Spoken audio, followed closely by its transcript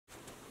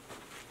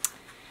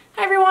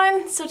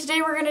everyone! So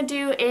today we're going to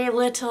do a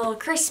little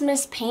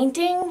Christmas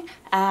painting.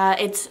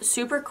 It's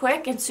super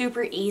quick and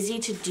super easy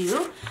to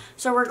do.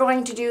 So we're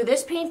going to do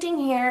this painting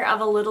here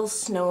of a little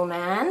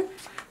snowman,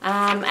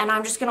 and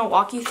I'm just going to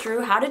walk you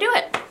through how to do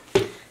it.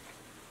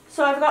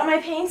 So I've got my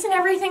paints and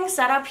everything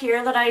set up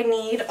here that I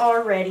need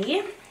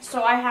already.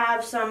 So I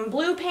have some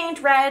blue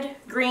paint, red,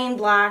 green,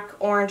 black,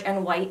 orange,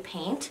 and white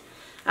paint.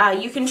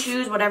 You can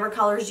choose whatever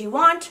colors you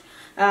want.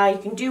 You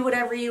can do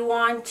whatever you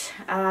want.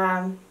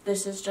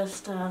 This is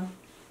just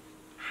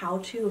how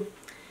to.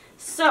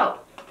 So,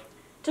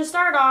 to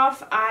start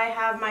off, I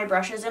have my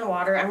brushes in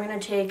water. I'm going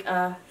to take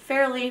a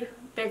fairly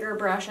bigger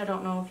brush. I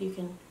don't know if you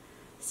can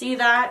see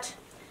that.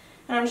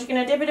 And I'm just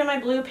going to dip it in my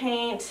blue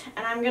paint,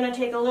 and I'm going to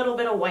take a little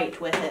bit of white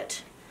with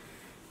it.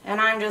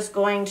 And I'm just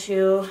going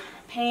to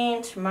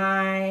paint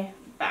my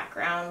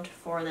background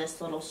for this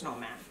little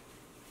snowman.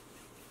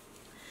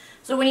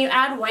 So when you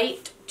add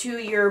white to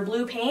your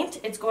blue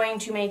paint, it's going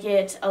to make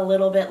it a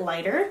little bit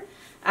lighter.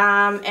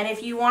 And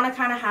if you want to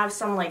kind of have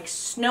some like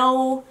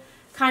snow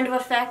kind of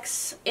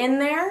effects in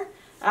there,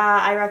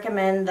 I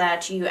recommend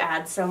that you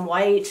add some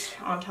white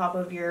on top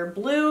of your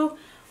blue,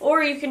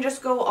 or you can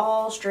just go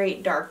all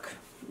straight dark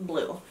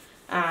blue,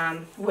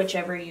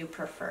 whichever you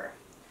prefer.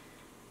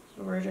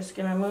 So we're just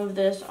going to move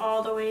this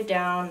all the way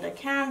down the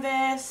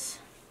canvas.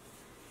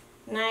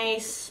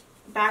 Nice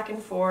back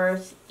and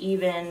forth,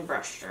 even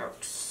brush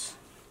strokes.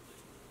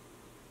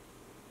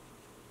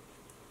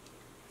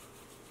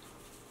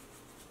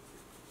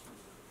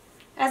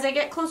 As I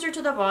get closer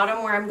to the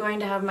bottom where I'm going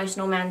to have my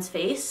snowman's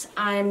face,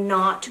 I'm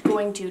not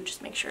going to,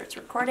 just make sure it's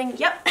recording,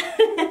 yep.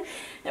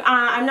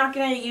 I'm not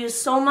going to use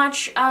so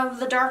much of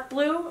the dark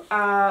blue.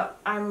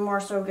 I'm more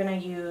so going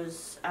to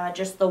use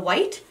just the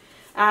white,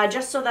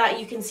 just so that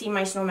you can see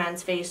my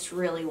snowman's face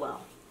really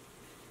well.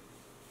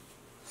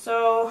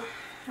 So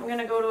I'm going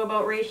to go to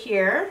about right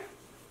here.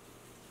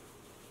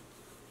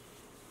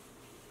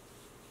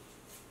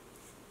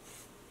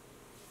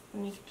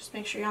 And you can just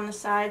make sure you're on the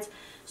sides.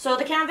 So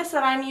the canvas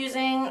that I'm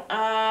using,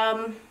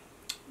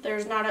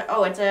 there's not a,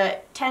 oh, it's a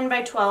 10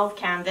 by 12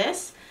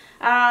 canvas.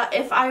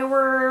 If I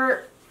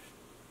were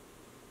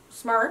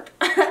smart,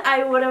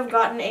 I would have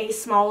gotten a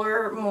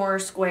smaller, more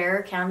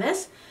square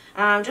canvas.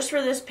 Just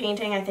for this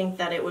painting, I think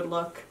that it would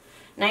look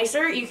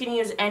nicer. You can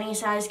use any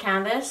size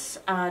canvas,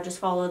 just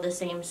follow the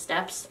same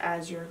steps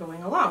as you're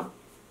going along.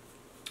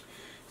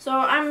 So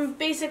I'm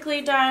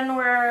basically done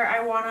where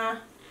I want to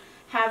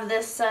have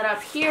this set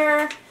up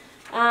here.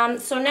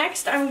 So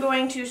next I'm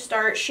going to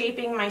start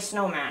shaping my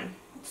snowman.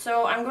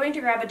 So I'm going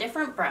to grab a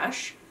different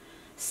brush.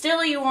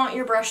 Still, you want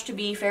your brush to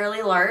be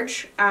fairly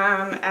large,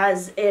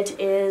 as it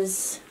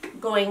is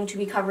going to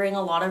be covering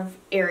a lot of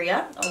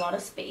area, a lot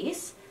of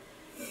space.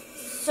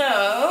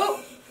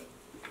 So,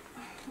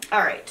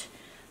 alright.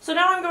 So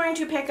now I'm going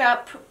to pick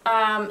up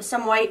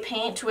some white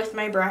paint with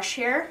my brush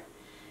here,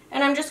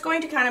 and I'm just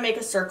going to kind of make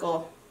a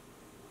circle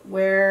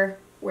where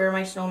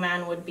my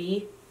snowman would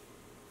be.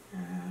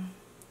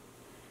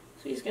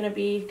 So he's going to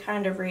be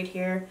kind of right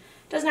here.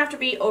 Doesn't have to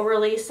be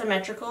overly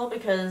symmetrical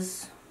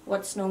because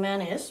what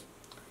snowman is.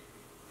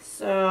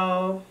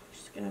 So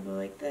just going to go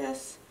like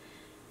this.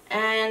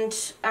 And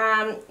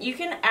you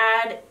can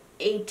add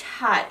a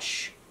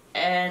touch,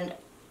 and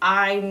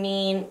I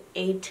mean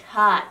a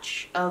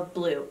touch of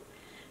blue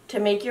to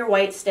make your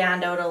white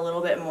stand out a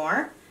little bit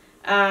more.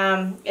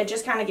 It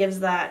just kind of gives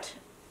that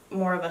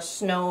more of a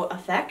snow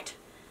effect.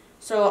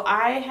 So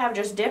I have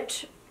just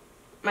dipped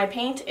my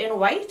paint in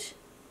white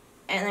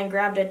and then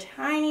grabbed a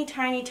tiny,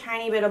 tiny,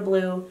 tiny bit of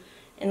blue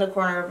in the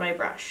corner of my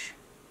brush.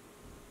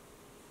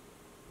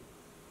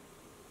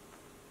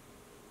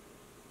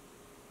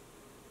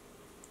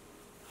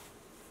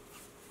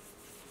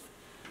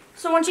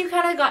 So once you've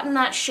kind of gotten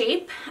that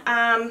shape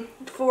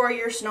for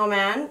your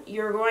snowman,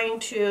 you're going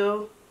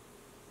to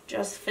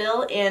just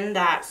fill in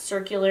that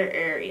circular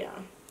area.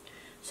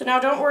 So now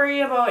don't worry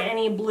about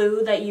any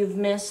blue that you've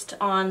missed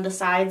on the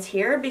sides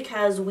here,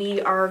 because we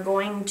are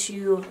going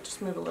to,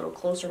 just move a little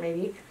closer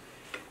maybe.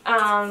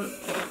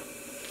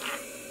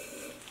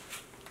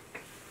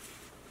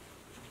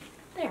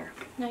 There,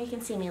 now you can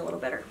see me a little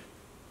better.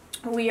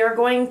 We are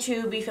going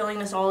to be filling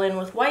this all in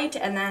with white,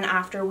 and then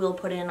after we'll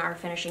put in our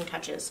finishing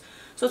touches.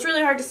 So it's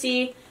really hard to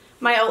see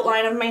my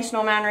outline of my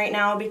snowman right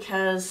now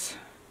because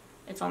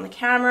it's on the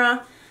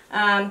camera.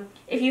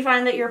 If you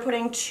find that you're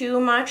putting too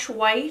much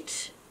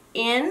white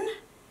in,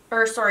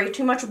 or sorry,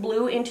 too much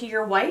blue into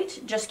your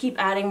white, just keep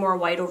adding more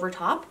white over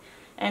top,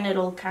 and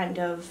it'll kind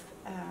of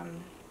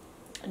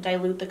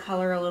dilute the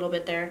color a little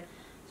bit there.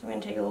 So I'm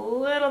going to take a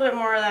little bit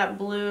more of that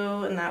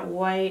blue and that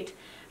white.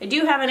 I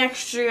do have an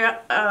extra,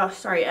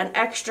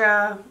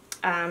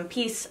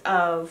 piece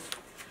of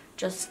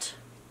just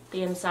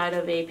the inside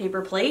of a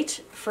paper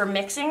plate for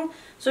mixing.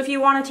 So if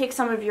you want to take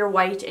some of your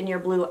white and your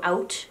blue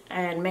out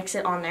and mix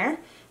it on there,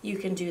 you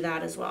can do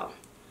that as well.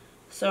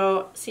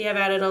 So see, I've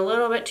added a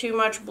little bit too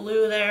much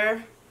blue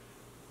there,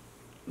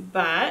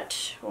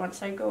 but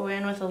once I go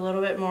in with a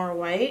little bit more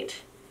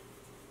white,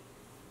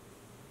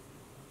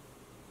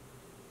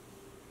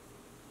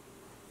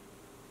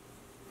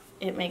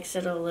 it makes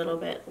it a little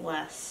bit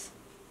less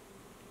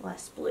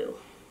blue.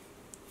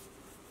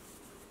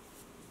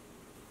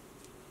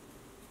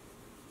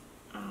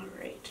 All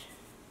right.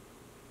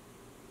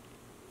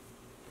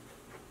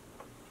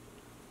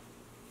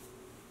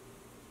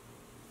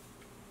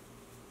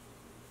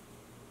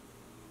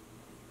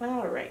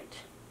 All right.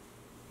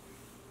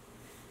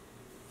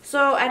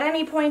 So at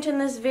any point in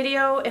this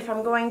video, if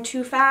I'm going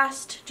too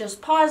fast,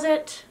 just pause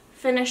it,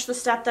 finish the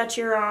step that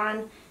you're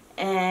on,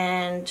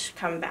 and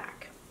come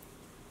back.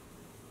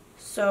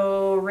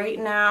 So right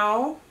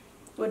now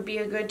would be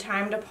a good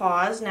time to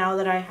pause now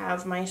that I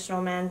have my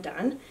snowman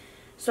done.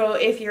 So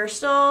if you're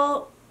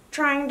still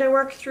trying to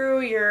work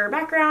through your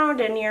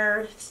background and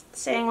you're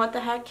saying, what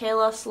the heck,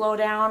 Kayla, slow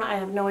down, I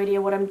have no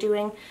idea what I'm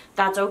doing,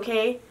 that's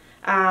okay.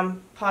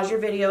 Pause your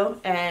video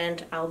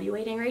and I'll be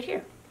waiting right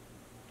here.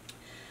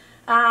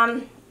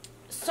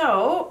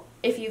 So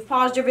if you've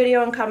paused your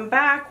video and come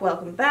back,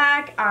 welcome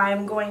back.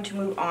 I'm going to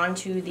move on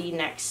to the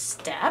next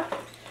step.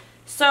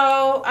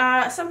 So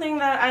something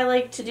that I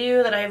like to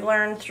do that I've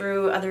learned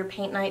through other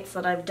paint nights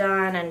that I've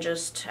done and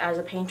just as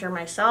a painter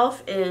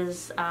myself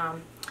is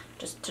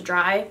just to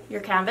dry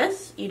your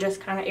canvas. You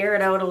just kind of air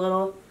it out a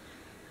little.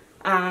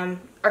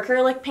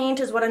 Acrylic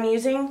paint is what I'm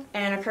using,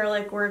 and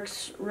acrylic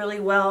works really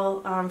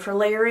well for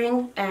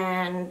layering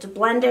and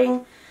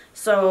blending.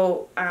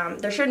 So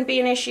there shouldn't be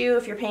an issue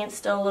if your paint's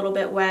still a little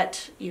bit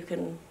wet. You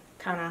can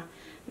kind of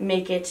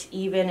make it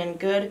even and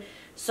good.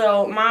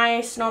 So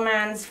my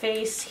snowman's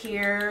face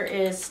here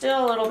is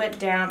still a little bit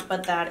damp,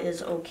 but that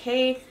is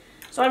okay.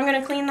 So I'm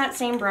going to clean that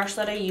same brush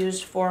that I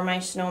used for my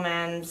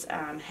snowman's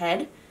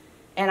head,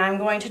 and I'm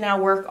going to now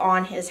work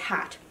on his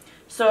hat.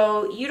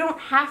 So you don't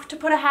have to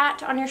put a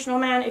hat on your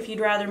snowman. If you'd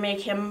rather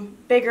make him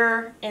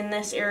bigger in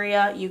this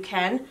area, you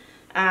can.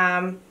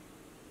 I'm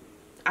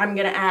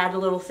going to add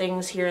little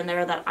things here and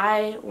there that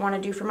I want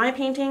to do for my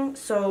painting.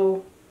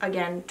 So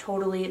again,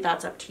 totally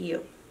that's up to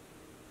you.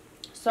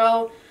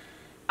 So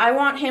I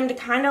want him to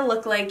kind of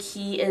look like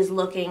he is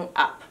looking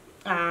up.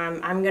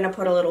 I'm going to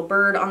put a little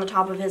bird on the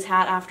top of his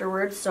hat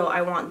afterwards. So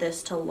I want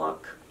this to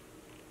look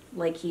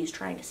like he's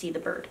trying to see the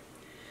bird.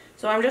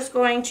 So I'm just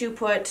going to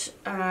put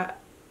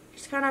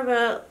just kind of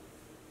a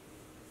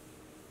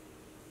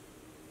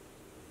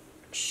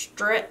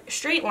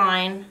straight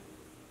line,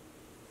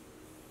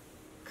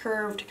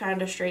 curved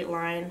kind of straight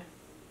line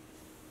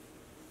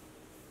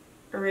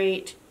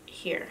right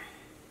here.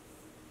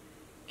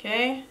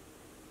 Okay,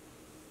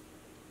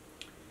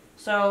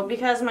 so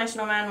because my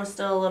snowman was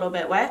still a little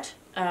bit wet,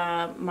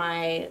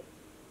 my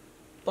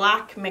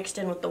black mixed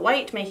in with the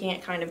white, making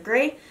it kind of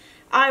gray.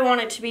 I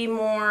want it to be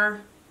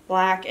more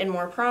black and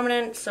more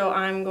prominent, so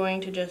I'm going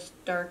to just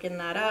darken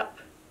that up.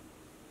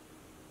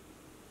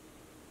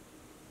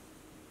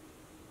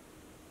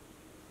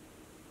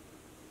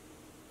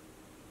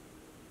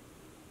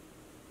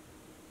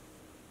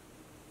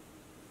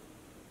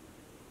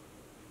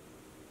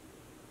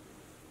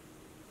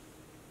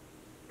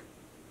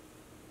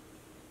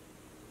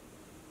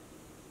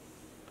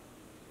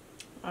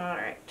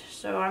 Alright,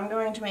 so I'm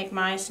going to make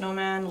my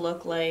snowman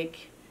look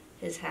like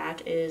his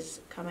hat is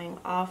coming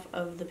off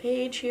of the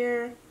page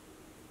here.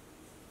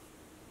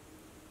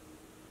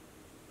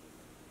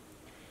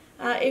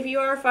 If you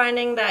are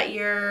finding that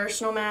your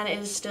snowman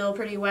is still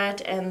pretty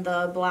wet and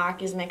the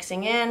black is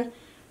mixing in,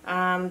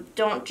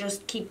 don't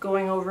just keep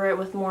going over it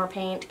with more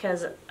paint,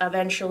 because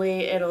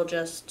eventually it'll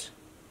just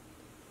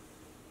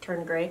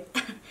turn gray.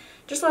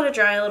 Just let it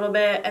dry a little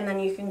bit and then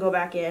you can go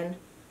back in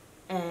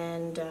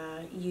and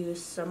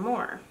use some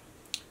more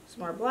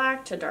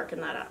black to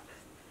darken that up.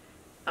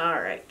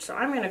 Alright, so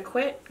I'm going to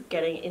quit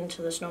getting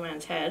into the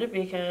snowman's head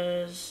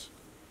because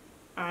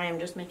I'm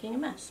just making a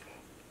mess.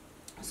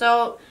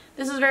 So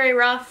this is very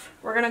rough.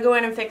 We're going to go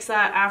in and fix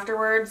that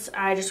afterwards.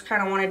 I just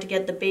kind of wanted to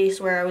get the base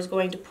where I was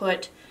going to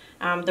put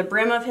the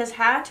brim of his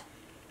hat.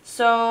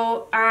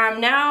 So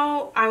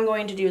now I'm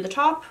going to do the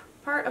top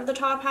part of the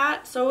top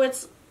hat. So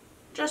it's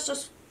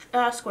just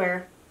a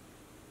square.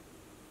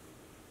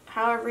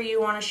 However you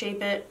want to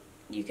shape it,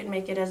 you can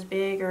make it as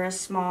big or as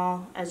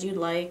small as you'd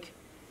like.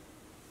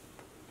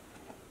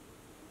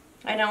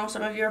 I know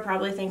some of you are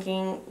probably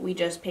thinking, we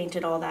just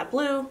painted all that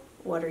blue,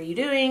 what are you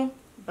doing?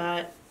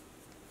 But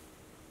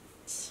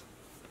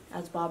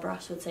as Bob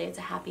Ross would say, it's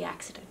a happy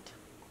accident.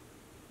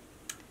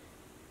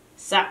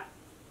 So,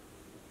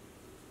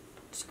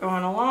 just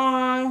going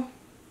along.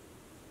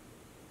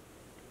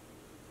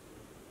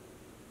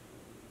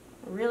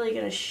 We're really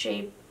going to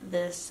shape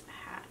this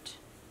hat.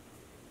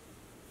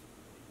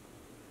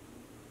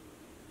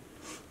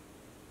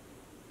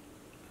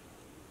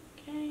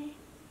 Okay.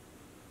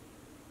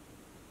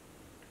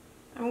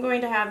 I'm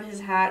going to have his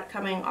hat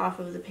coming off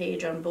of the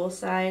page on both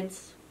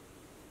sides.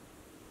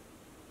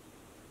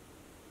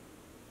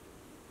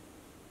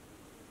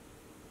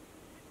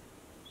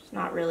 It's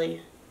not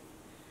really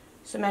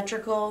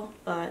symmetrical,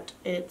 but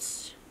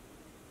it's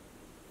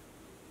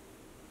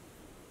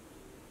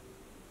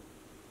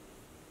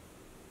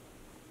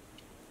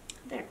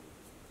there.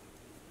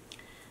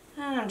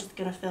 And I'm just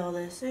going to fill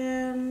this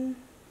in.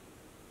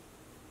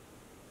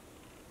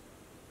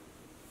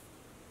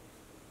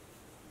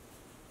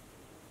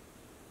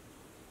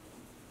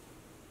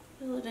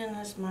 Fill it in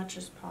as much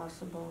as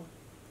possible.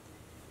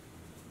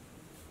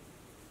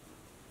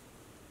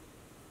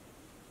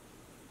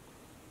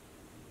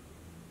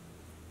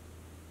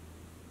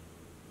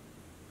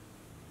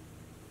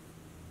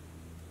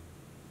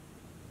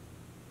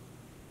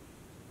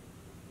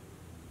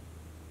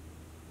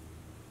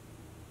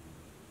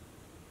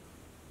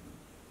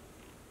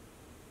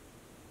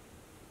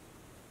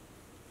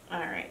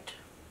 Alright,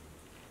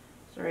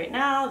 so right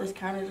now this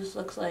kind of just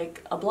looks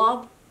like a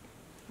blob,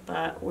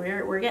 but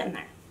we're getting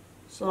there,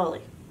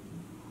 slowly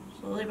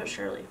but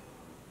surely.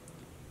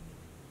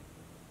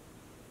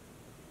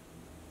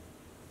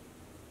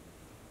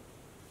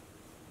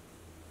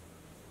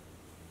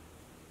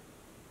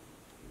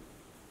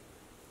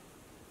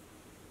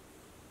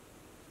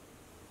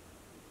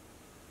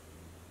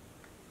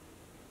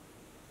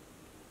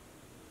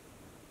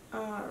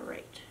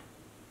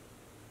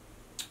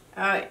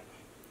 Alright,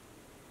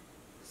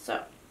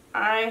 so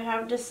I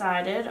have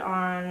decided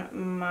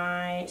on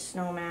my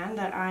snowman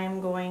that I'm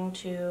going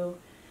to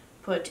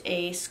put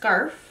a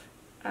scarf,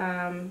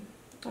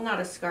 not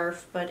a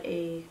scarf, but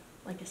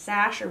like a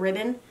sash, a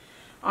ribbon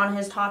on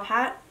his top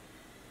hat.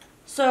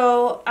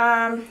 So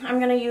I'm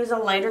going to use a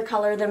lighter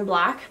color than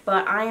black,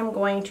 but I am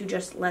going to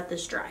just let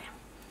this dry.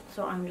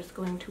 So I'm just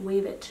going to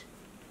wave it.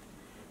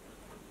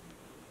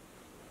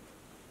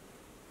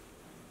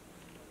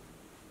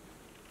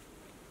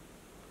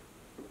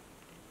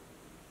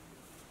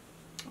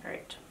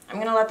 Alright, I'm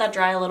going to let that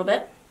dry a little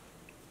bit.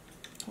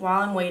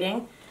 While I'm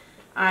waiting,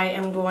 I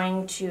am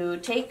going to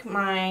take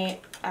my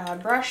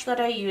brush that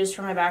I used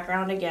for my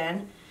background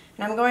again,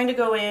 and I'm going to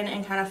go in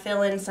and kind of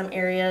fill in some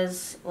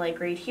areas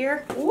like right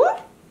here.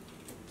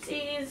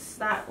 Whoopsies,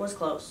 that was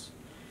close.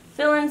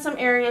 Fill in some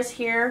areas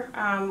here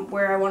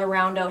where I want to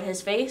round out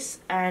his face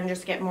and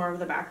just get more of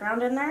the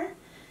background in there.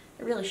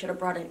 I really should have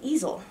brought an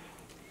easel.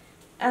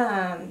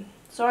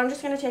 So I'm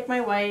just going to take my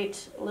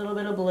white, a little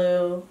bit of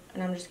blue,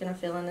 and I'm just going to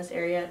fill in this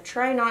area.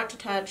 Try not to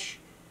touch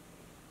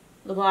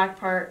the black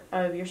part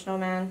of your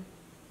snowman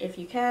if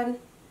you can,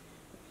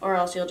 or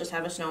else you'll just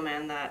have a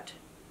snowman that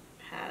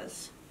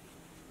has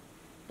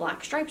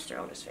black stripes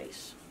throughout his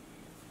face.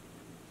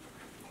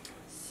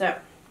 So,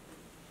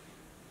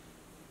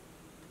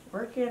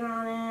 working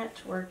on it.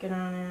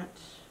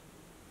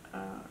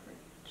 Alright.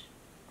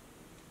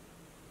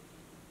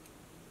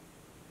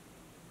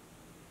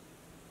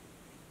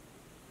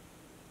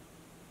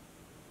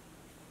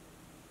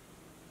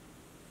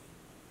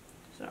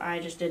 So I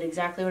just did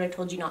exactly what I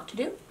told you not to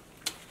do.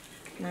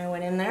 And I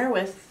went in there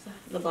with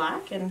the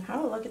black, and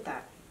oh, look at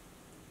that.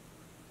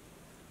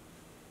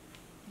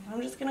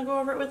 I'm just going to go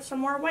over it with some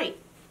more white,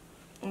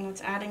 and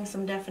it's adding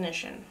some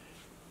definition.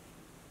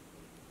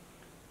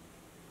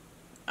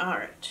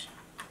 Alright.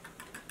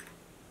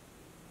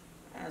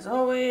 As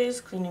always,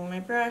 cleaning my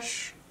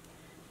brush.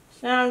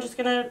 So now I'm just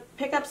going to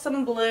pick up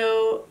some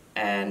blue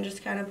and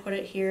just kind of put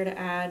it here to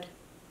add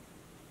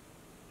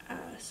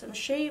some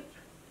shape,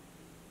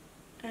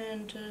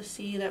 and to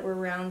see that we're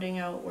rounding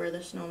out where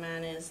the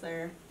snowman is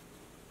there.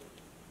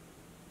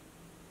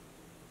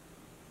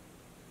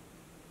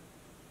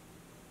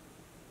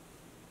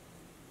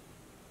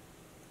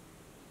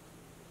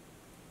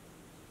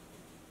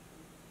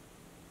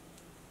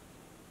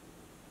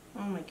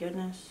 Oh my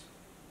goodness.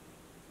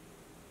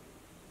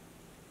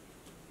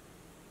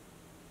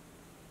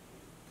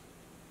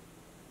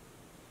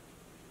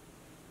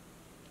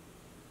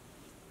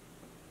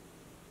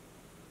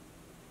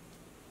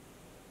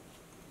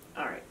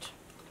 Alright.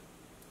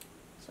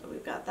 So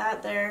we've got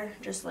that there,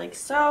 just like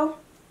so.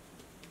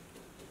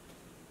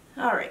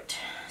 Alright.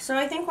 So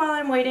I think while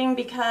I'm waiting,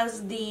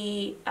 because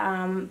the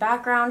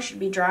background should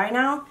be dry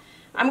now,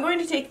 I'm going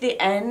to take the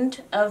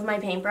end of my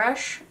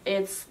paintbrush.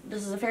 This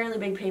is a fairly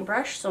big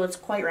paintbrush, so it's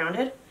quite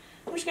rounded.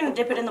 I'm just going to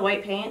dip it in the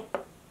white paint,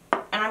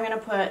 and I'm going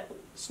to put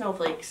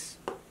snowflakes.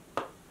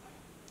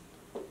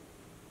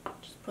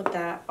 Just put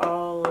that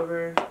all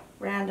over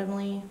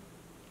randomly.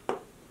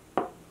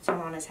 Some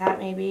on his hat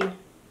maybe.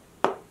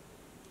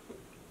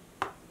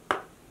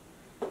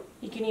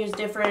 You can use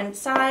different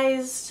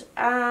sized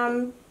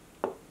ends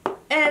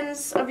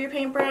of your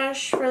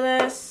paintbrush for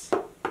this.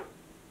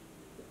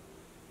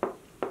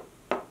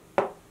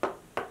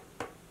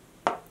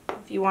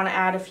 If you want to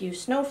add a few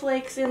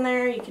snowflakes in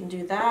there, you can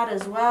do that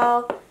as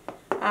well.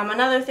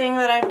 Another thing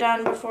that I've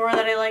done before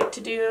that I like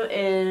to do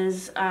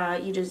is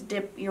you just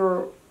dip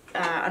your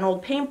an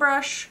old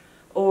paintbrush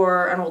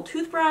or an old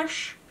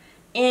toothbrush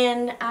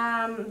in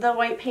the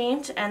white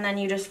paint, and then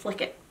you just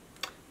flick it.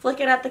 Flick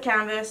it at the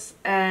canvas,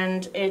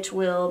 and it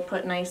will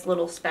put nice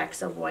little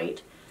specks of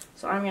white.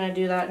 So I'm going to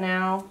do that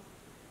now.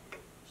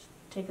 Just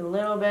take a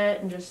little bit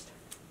and just...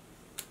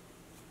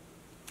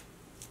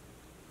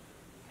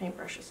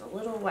 Paintbrush is a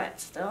little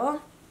wet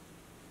still.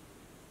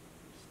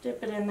 Just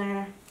dip it in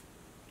there.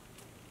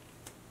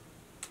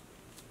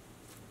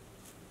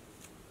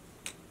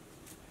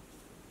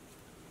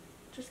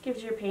 Just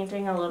gives your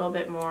painting a little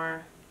bit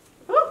more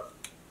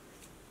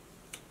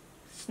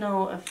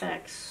snow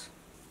effects.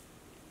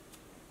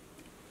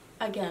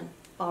 Again,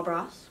 Bob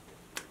Ross,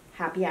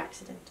 happy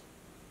accident.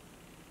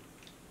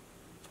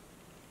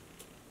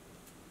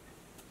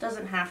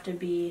 Doesn't have to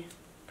be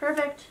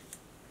perfect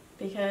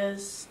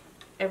because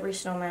every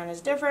snowman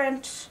is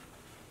different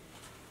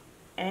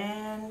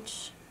and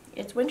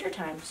it's winter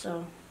time,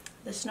 so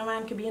the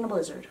snowman could be in a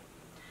blizzard.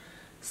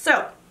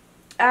 So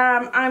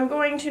I'm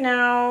going to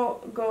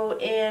now go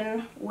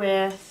in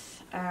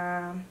with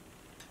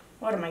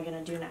what am I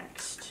going to do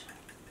next?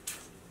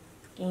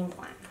 Game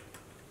plan.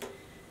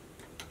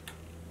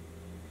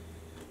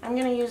 I'm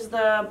going to use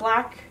the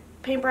black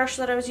paintbrush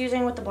that I was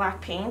using with the black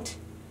paint.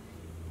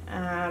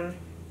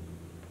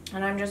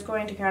 And I'm just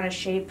going to kind of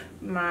shape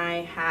my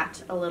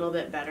hat a little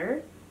bit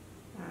better.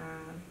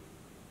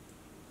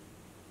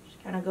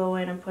 Just kind of go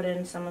in and put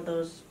in some of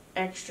those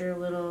extra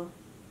little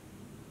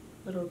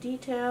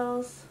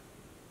details.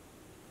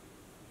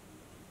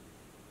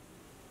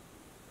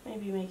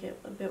 Maybe make it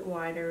a bit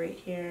wider right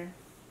here.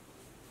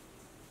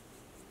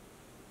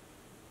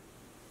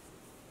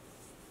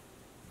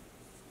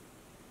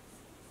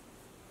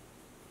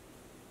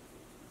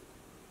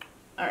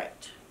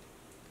 Alright,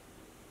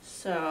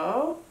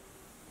 so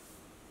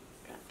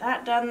got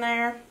that done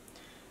there.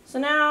 So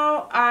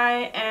now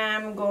I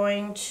am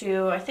going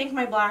to, I think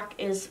my black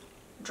is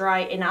dry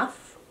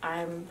enough.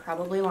 I'm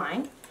probably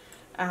lying.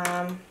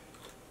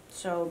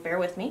 So bear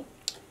with me.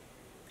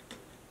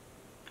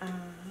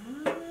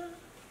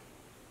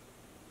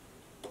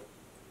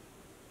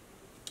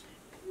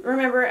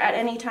 Remember, at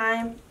any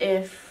time,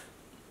 if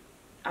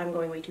I'm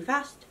going way too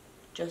fast,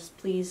 just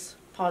please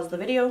pause the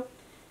video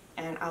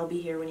and I'll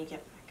be here when you get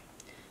back.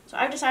 So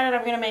I've decided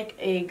I'm going to make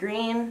a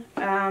green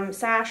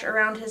sash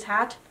around his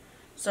hat.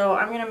 So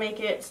I'm going to make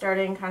it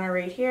starting kind of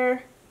right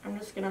here. I'm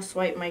just going to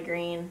swipe my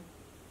green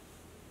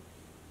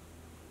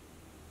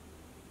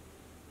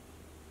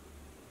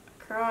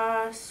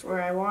across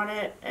where I want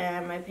it,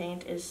 and my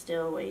paint is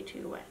still way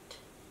too wet.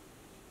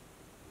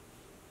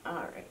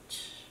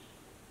 Alright.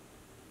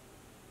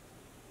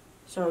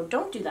 So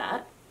don't do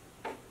that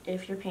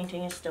if your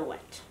painting is still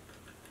wet.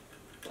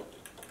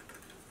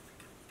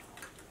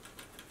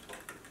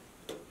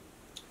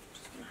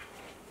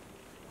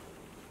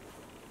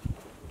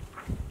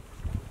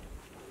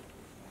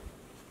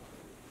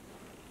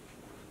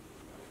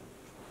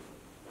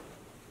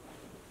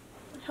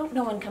 I hope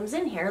no one comes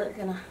in here. They're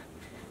gonna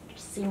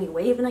just see me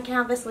waving a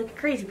canvas like a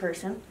crazy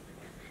person.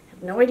 I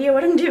have no idea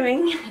what I'm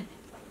doing.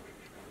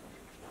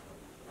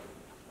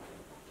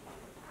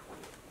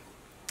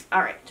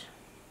 Alright.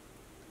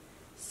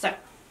 So,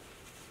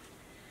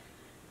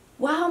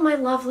 while my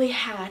lovely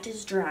hat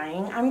is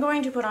drying, I'm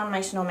going to put on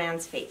my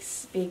snowman's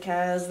face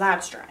because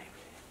that's dry.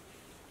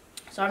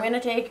 So I'm going to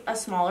take a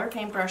smaller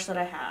paintbrush that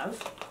I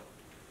have.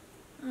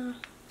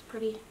 It's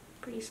pretty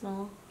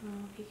small. I don't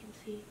know if you can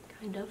see,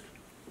 kind of.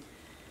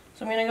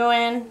 So I'm going to go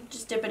in,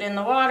 just dip it in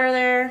the water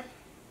there,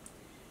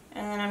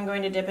 and then I'm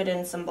going to dip it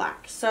in some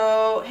black.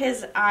 So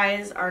his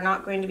eyes are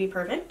not going to be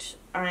perfect.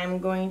 I'm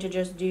going to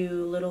just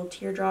do little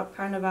teardrop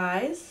kind of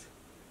eyes.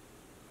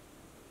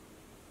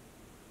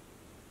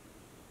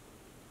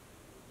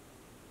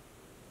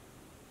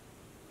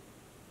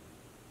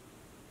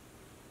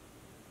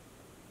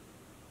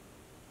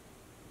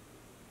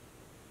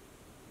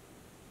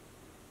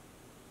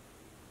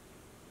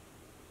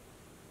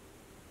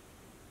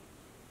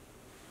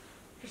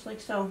 Just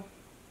like so.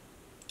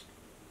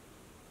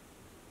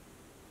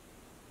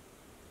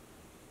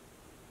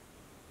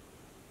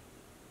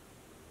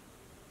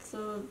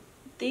 So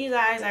these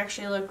eyes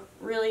actually look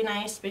really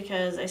nice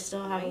because I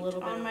still have a little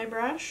bit on my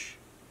brush,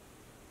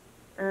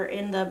 or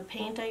in the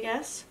paint, I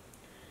guess.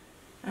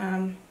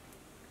 So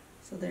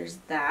there's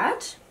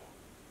that.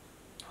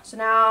 So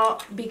now,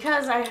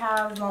 because I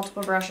have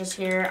multiple brushes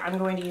here, I'm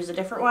going to use a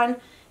different one.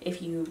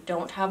 If you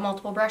don't have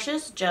multiple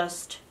brushes,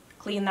 just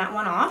clean that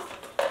one off.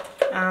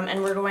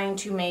 And we're going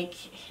to make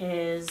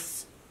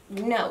his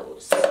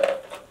nose.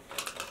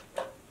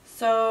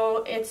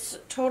 So it's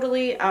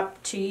totally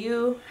up to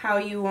you how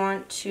you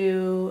want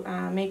to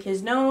make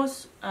his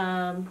nose.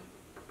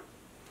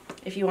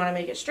 If you want to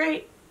make it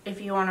straight,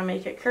 if you want to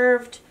make it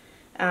curved.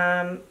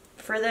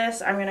 For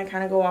this, I'm going to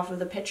kind of go off of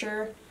the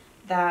picture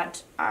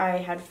that I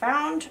had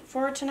found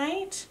for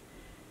tonight.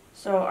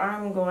 So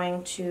I'm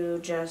going to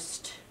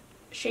just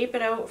shape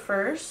it out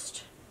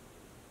first.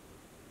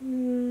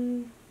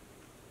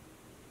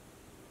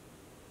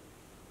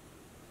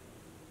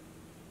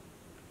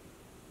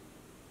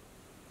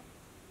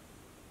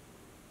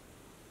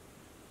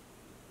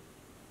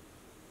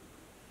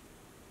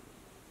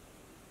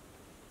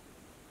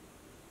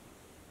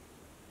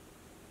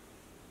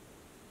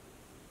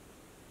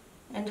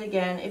 And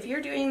again, if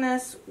you're doing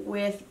this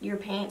with your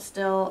paint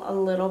still a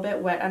little bit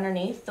wet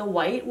underneath, the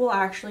white will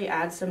actually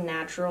add some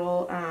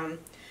natural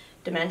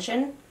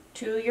dimension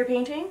to your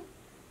painting.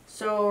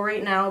 So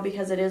right now,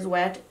 because it is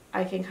wet,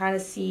 I can kind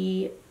of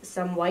see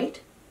some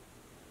white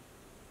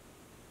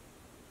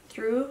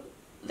through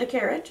the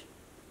carrot.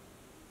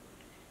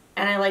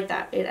 And I like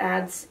that. It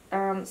adds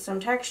some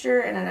texture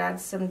and it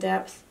adds some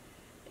depth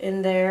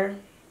in there.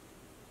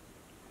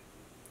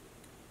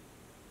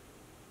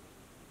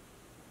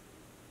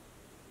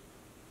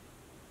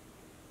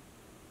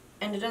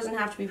 And it doesn't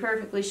have to be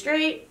perfectly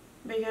straight.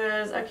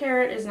 because a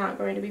carrot is not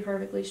going to be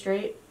perfectly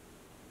straight.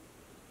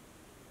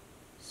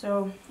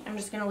 So I'm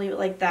just going to leave it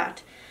like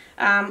that.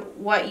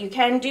 What you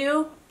can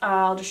do,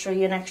 I'll just show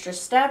you an extra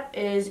step,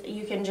 is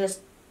you can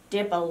just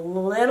dip a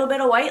little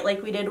bit of white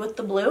like we did with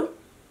the blue,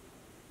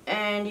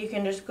 and you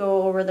can just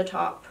go over the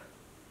top,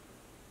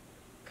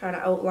 kind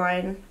of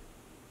outline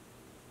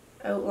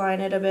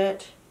it a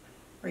bit,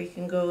 or you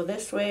can go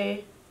this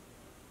way,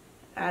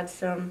 add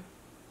some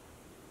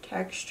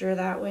texture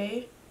that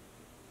way,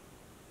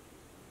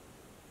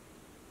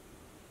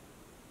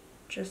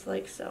 just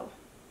like so.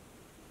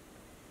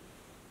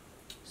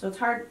 So it's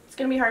going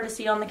to be hard to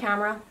see on the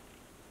camera,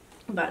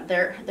 but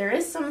there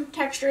is some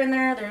texture in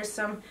there, there's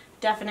some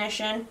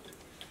definition.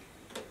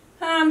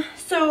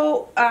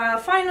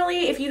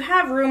 Finally, if you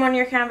have room on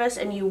your canvas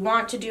and you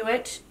want to do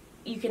it,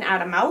 you can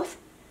add a mouth.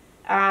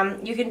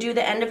 You can do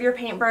the end of your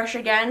paintbrush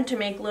again to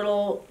make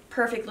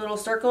perfect little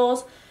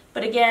circles,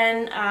 but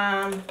again,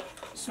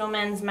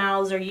 snowmen's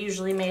mouths are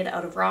usually made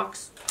out of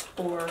rocks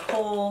or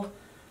coal.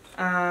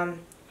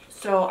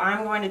 So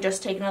I'm going to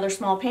just take another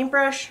small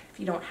paintbrush. If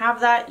you don't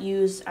have that,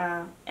 use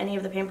any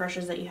of the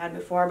paintbrushes that you had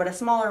before, but a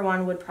smaller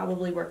one would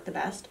probably work the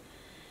best.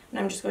 And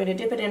I'm just going to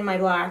dip it in my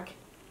black,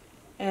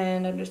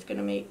 and I'm just going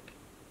to make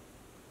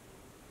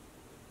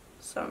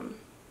some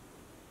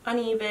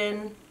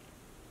uneven,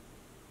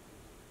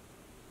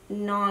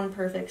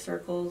 non-perfect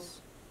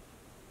circles.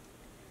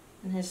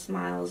 And his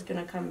smile is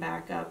going to come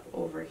back up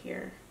over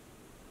here.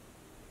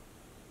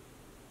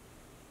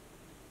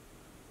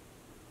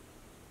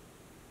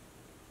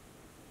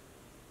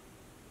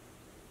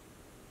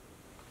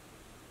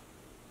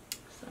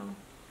 So,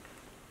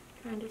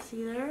 kind of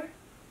see there.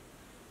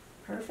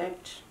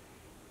 Perfect.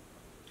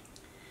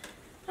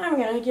 I'm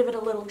going to give it a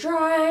little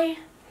dry.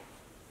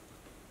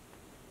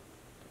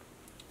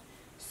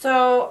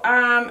 So,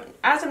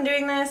 as I'm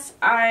doing this,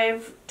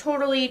 I've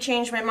totally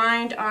changed my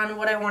mind on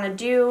what I want to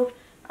do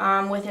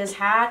with his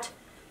hat.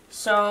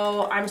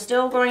 So, I'm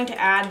still going to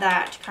add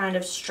that kind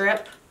of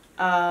strip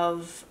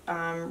of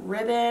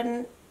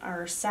ribbon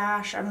or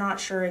sash. I'm not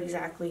sure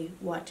exactly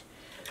what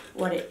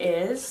it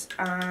is.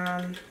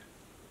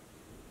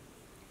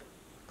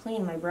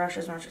 Clean my brush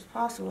as much as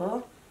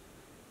possible.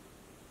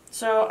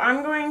 So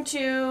I'm going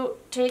to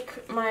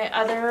take my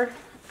other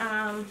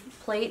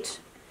plate,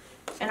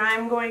 and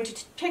I'm going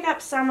to pick up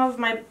some of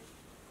my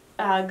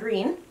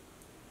green,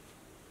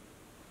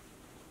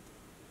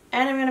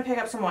 and I'm going to pick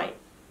up some white,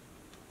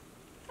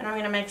 and I'm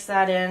going to mix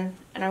that in,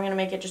 and I'm going to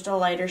make it just a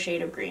lighter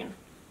shade of green.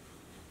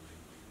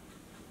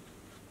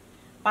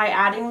 By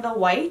adding the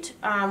white,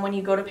 when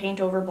you go to paint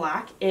over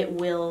black, it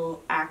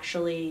will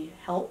actually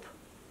help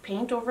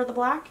paint over the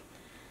black.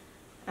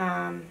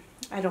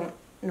 I don't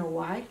know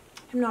why.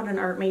 I'm not an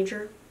art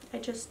major. I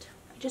just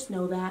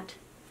know that.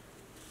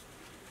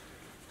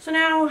 So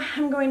now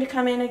I'm going to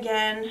come in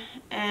again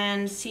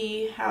and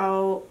see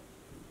how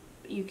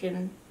you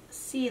can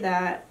see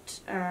that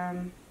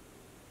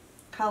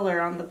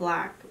color on the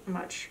black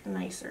much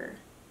nicer.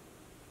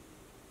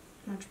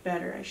 Much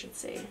better, I should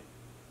say.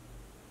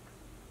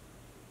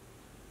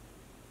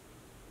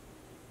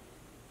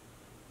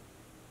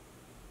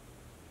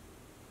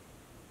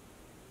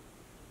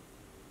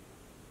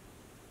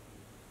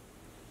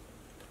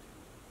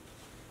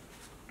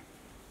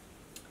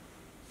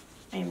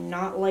 I am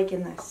not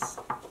liking this.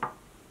 I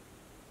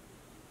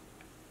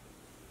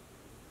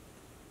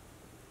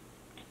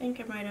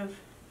think I might have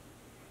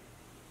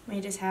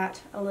made his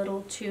hat a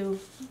little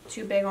too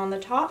big on the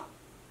top,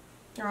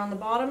 or on the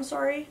bottom,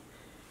 sorry.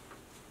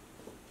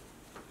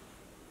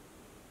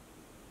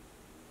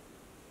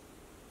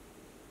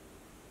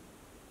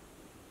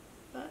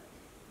 But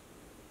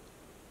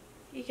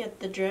you get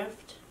the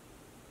drift.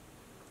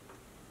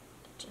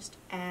 Just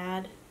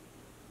add.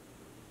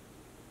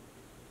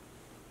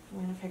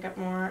 I'm going to pick up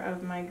more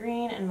of my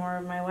green and more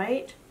of my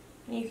white.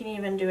 And you can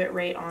even do it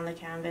right on the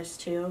canvas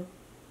too.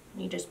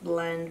 You just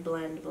blend,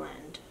 blend,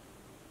 blend.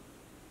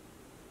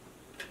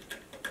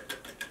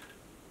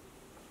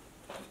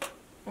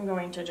 I'm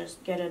going to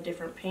just get a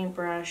different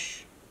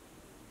paintbrush.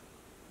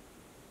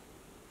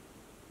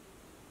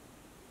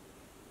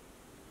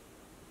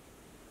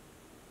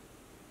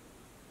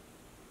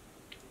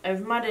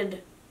 I've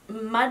mudded it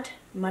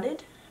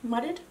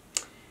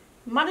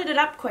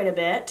up quite a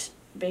bit,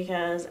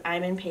 because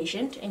I'm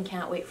impatient and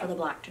can't wait for the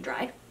black to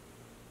dry.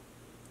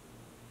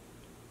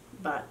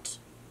 But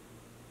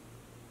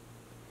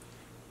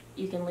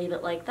you can leave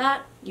it like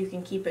that. You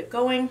can keep it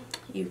going.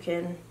 You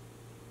can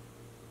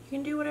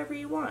do whatever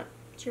you want.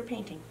 It's your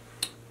painting.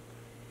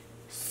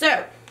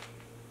 So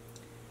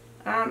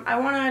I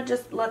want to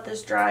just let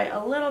this dry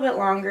a little bit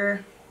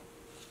longer.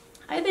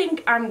 I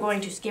think I'm going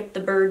to skip the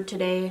bird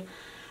today.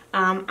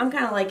 I'm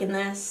kind of liking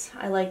this.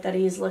 I like that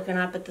he's looking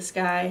up at the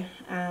sky,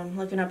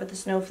 looking up at the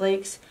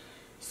snowflakes.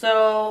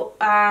 So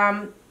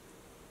I'm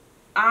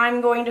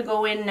going to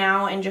go in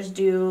now and just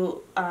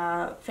do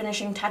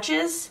finishing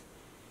touches.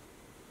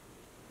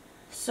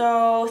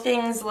 So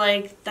things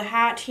like the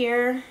hat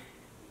here,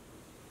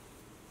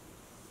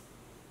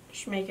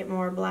 just make it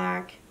more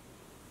black.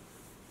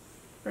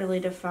 really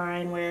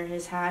define where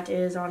his hat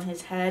is on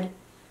his head.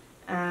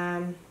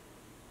 I'm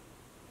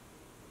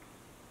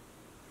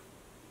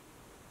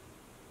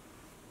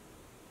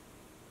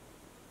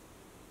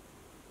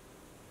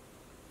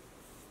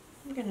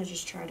gonna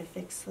just try to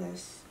fix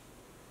this.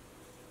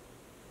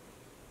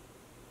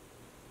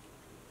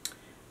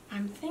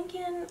 I'm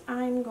thinking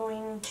I'm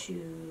going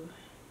to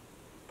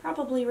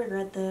probably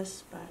regret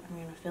this, but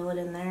I'm gonna fill it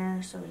in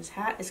there so his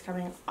hat is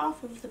coming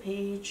off of the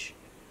page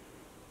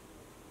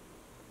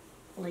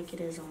like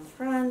it is on the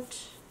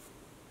front.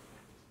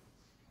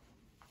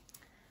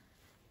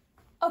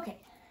 Okay,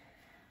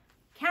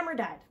 camera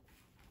died.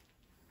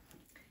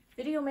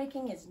 Video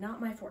making is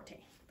not my forte.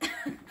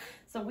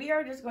 So we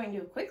are just going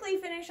to quickly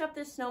finish up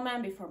this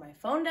snowman before my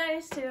phone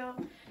dies too.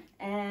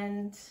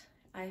 And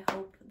I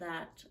hope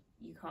that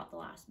you caught the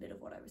last bit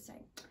of what I was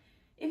saying.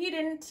 If you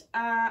didn't,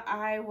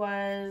 I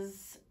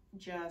was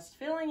just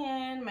filling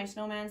in my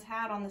snowman's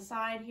hat on the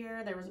side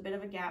here. There was a bit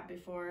of a gap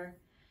before.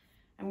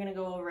 I'm gonna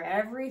go over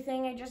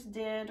everything I just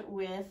did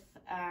with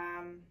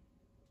my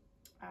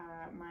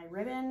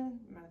ribbon,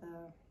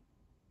 the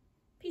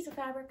piece of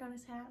fabric on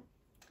his hat,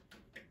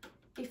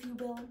 if you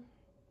will.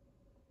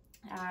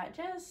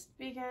 Just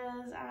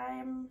because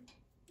I'm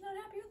not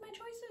happy with my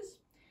choices.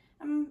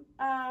 I'm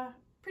a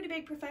pretty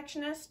big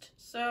perfectionist,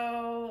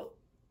 so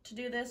to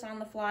do this on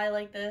the fly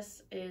like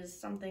this is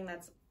something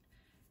that's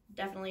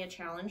definitely a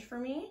challenge for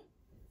me.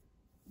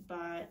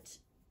 But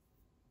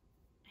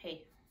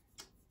hey,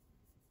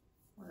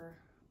 we're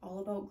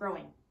all about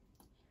growing.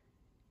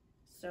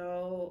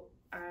 So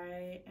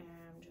I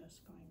am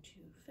just going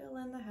to fill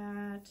in the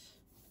hat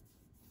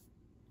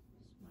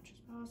as much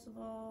as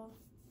possible.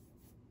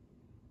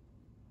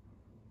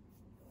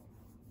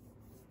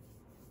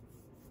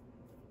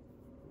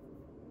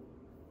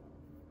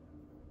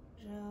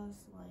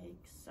 Just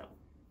like so.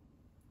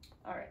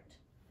 All right,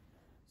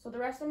 so the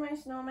rest of my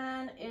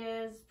snowman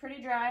is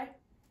pretty dry.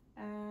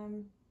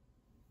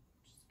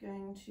 Just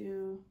going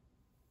to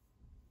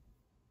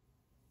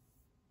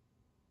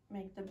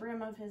make the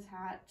brim of his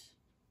hat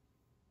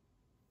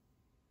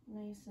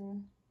nice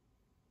and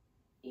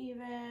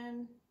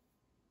even.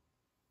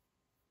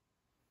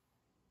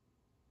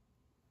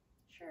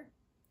 Sure,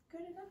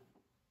 good enough.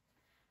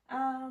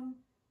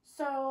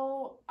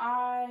 So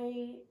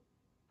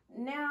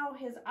now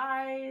his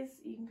eyes,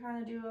 you can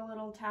kind of do a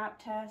little tap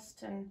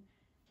test, and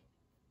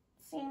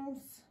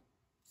seems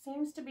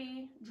to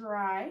be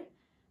dry.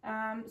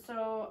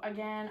 So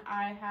again,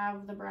 I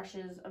have the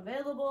brushes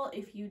available.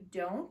 If you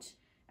don't,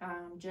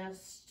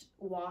 just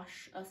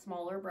wash a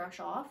smaller brush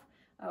off,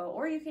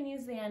 or you can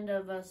use the end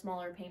of a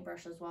smaller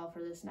paintbrush as well for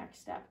this next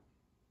step.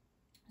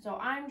 So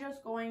I'm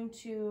just going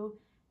to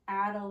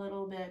add a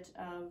little bit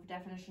of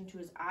definition to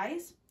his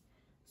eyes.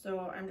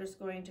 So I'm just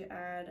going to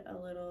add a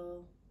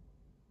little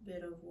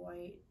bit of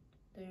white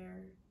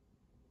there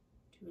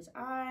to his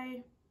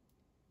eye,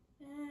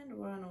 and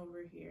one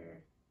over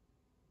here.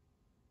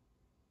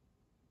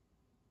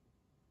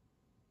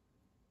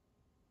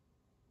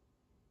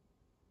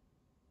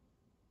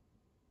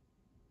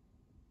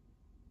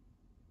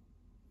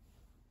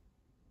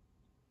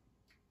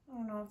 I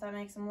don't know if that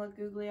makes him look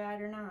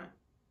googly-eyed or not.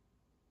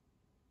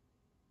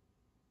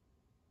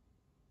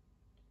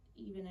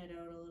 Even it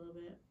out a little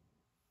bit.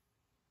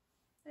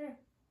 There.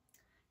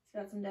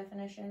 He's got some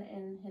definition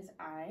in his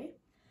eye.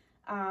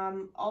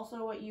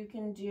 Also, what you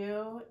can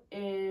do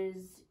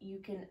is you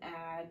can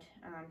add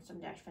some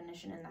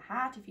definition in the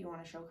hat if you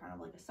want to show kind of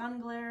like a sun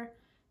glare.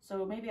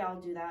 So maybe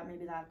I'll do that.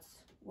 Maybe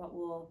that's what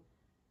will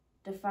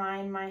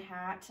define my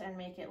hat and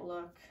make it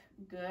look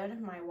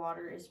good. My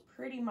water is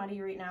pretty muddy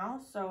right now,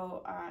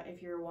 so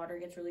if your water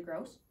gets really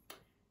gross,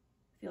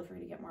 feel free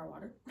to get more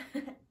water.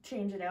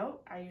 Change it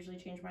out. I usually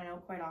change mine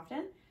out quite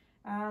often.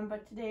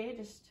 But today,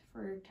 just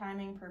for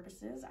timing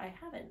purposes, I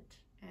haven't,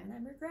 and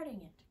I'm regretting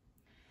it.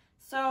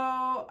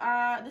 So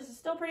this is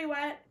still pretty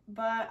wet,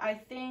 but I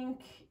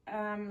think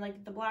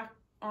like the black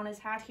on his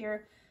hat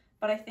here,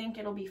 but I think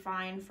it'll be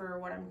fine for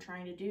what I'm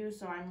trying to do.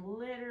 So I'm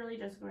literally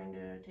just going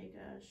to take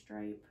a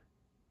stripe.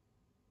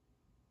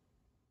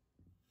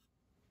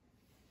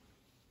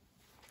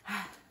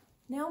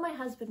 Now my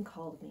husband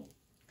called me.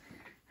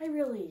 I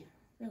really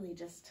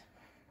just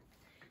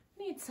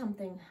need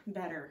something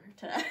better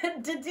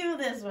to do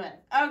this with.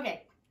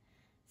 Okay,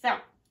 so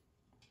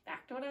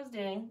back to what I was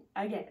doing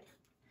again.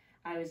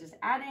 I was just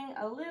adding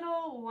a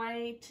little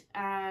white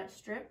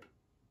strip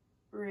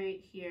right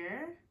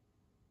here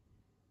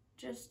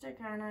just to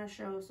kind of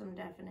show some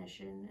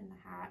definition in the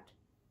hat,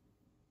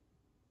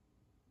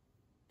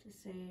 to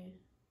say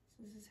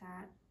this is his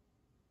hat,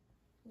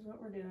 this is what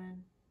we're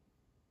doing.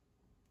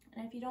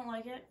 And if you don't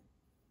like it,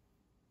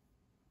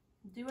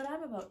 do what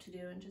I'm about to do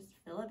and just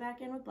fill it back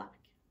in with black.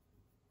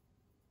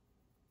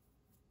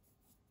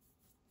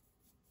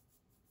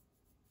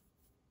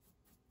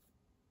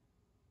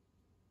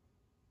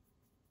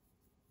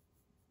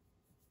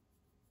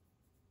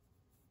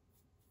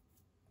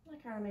 I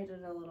kind of made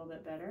it a little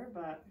bit better,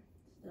 but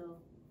still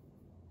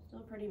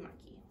pretty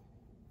mucky.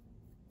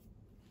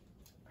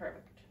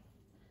 Perfect.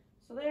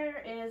 So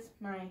there is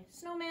my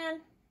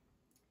snowman.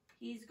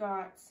 He's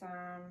got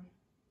some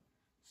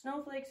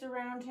snowflakes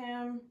around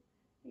him.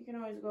 You can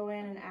always go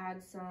in and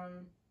add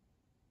some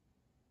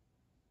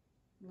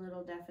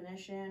little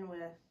definition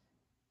with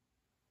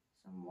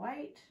some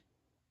white,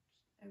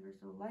 just ever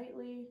so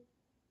lightly,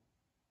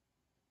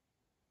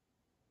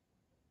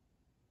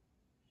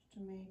 just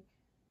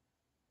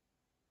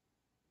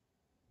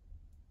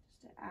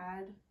to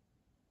add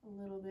a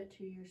little bit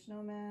to your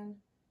snowman.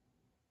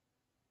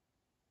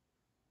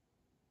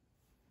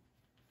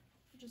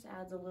 It just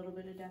adds a little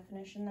bit of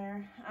definition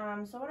there.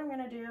 So what I'm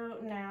gonna do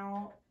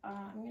now,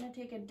 I'm gonna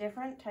take a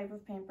different type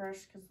of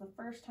paintbrush because the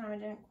first time it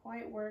didn't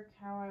quite work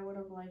how I would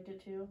have liked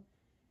it to.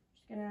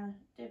 Just gonna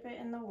dip it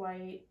in the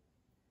white,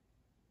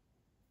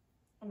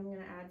 and I'm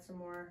gonna add some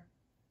more.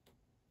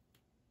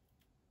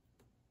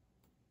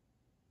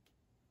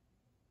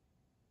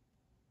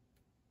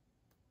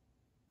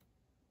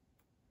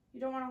 You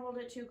don't want to hold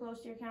it too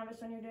close to your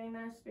canvas when you're doing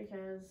this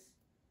because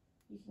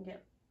you can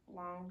get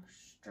long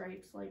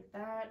stripes like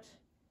that.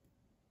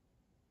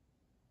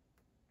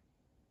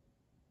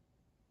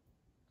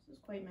 This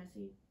is quite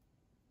messy.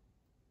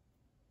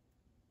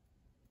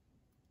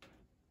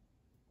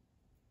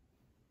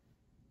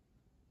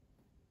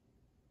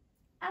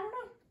 I don't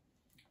know.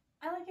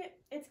 I like it.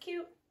 It's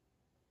cute.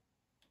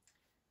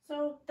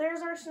 So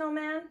there's our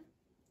snowman.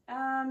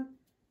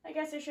 I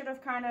guess I should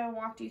have kind of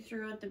walked you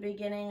through at the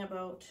beginning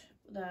about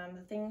the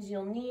things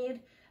you'll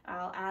need.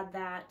 I'll add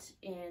that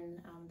in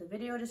the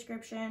video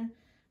description.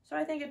 So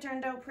I think it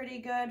turned out pretty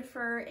good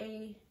for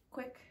a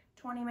quick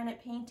 20-minute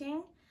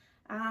painting.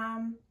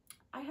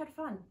 I had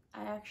fun.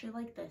 I actually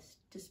liked this,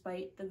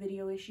 despite the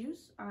video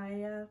issues.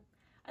 I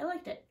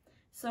liked it.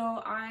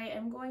 So I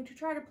am going to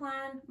try to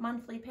plan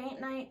monthly paint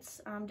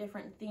nights,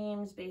 different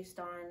themes based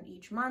on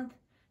each month.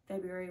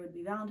 February would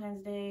be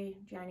Valentine's Day,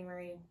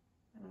 January,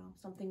 I don't know,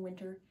 something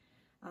winter,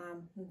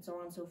 and so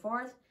on and so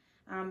forth.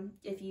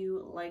 If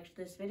you liked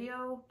this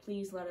video,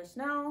 please let us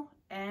know.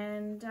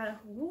 And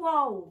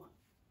whoa,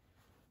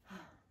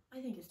 I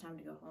think it's time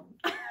to go home.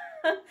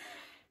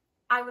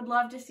 I would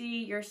love to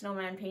see your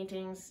snowman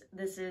paintings.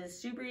 This is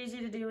super easy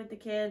to do with the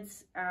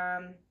kids.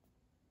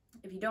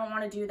 If you don't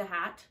want to do the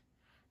hat,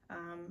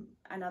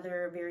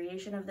 another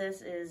variation of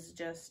this is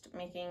just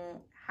making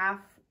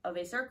half of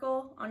a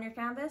circle on your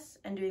canvas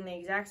and doing the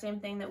exact same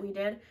thing that we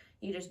did.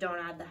 You just don't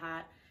add the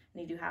hat,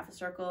 and you do half a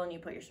circle and you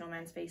put your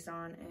snowman's face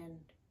on and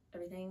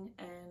everything.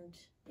 And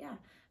yeah,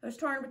 I was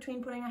torn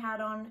between putting a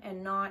hat on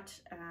and not.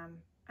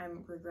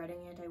 I'm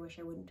regretting it. I wish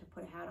I wouldn't have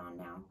put a hat on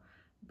now,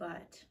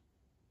 but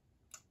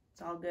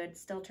it's all good.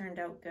 Still turned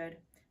out good.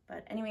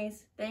 But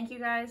anyways, thank you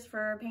guys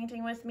for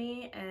painting with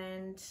me,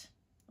 and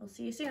we'll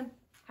see you soon.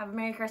 Have a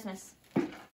Merry Christmas.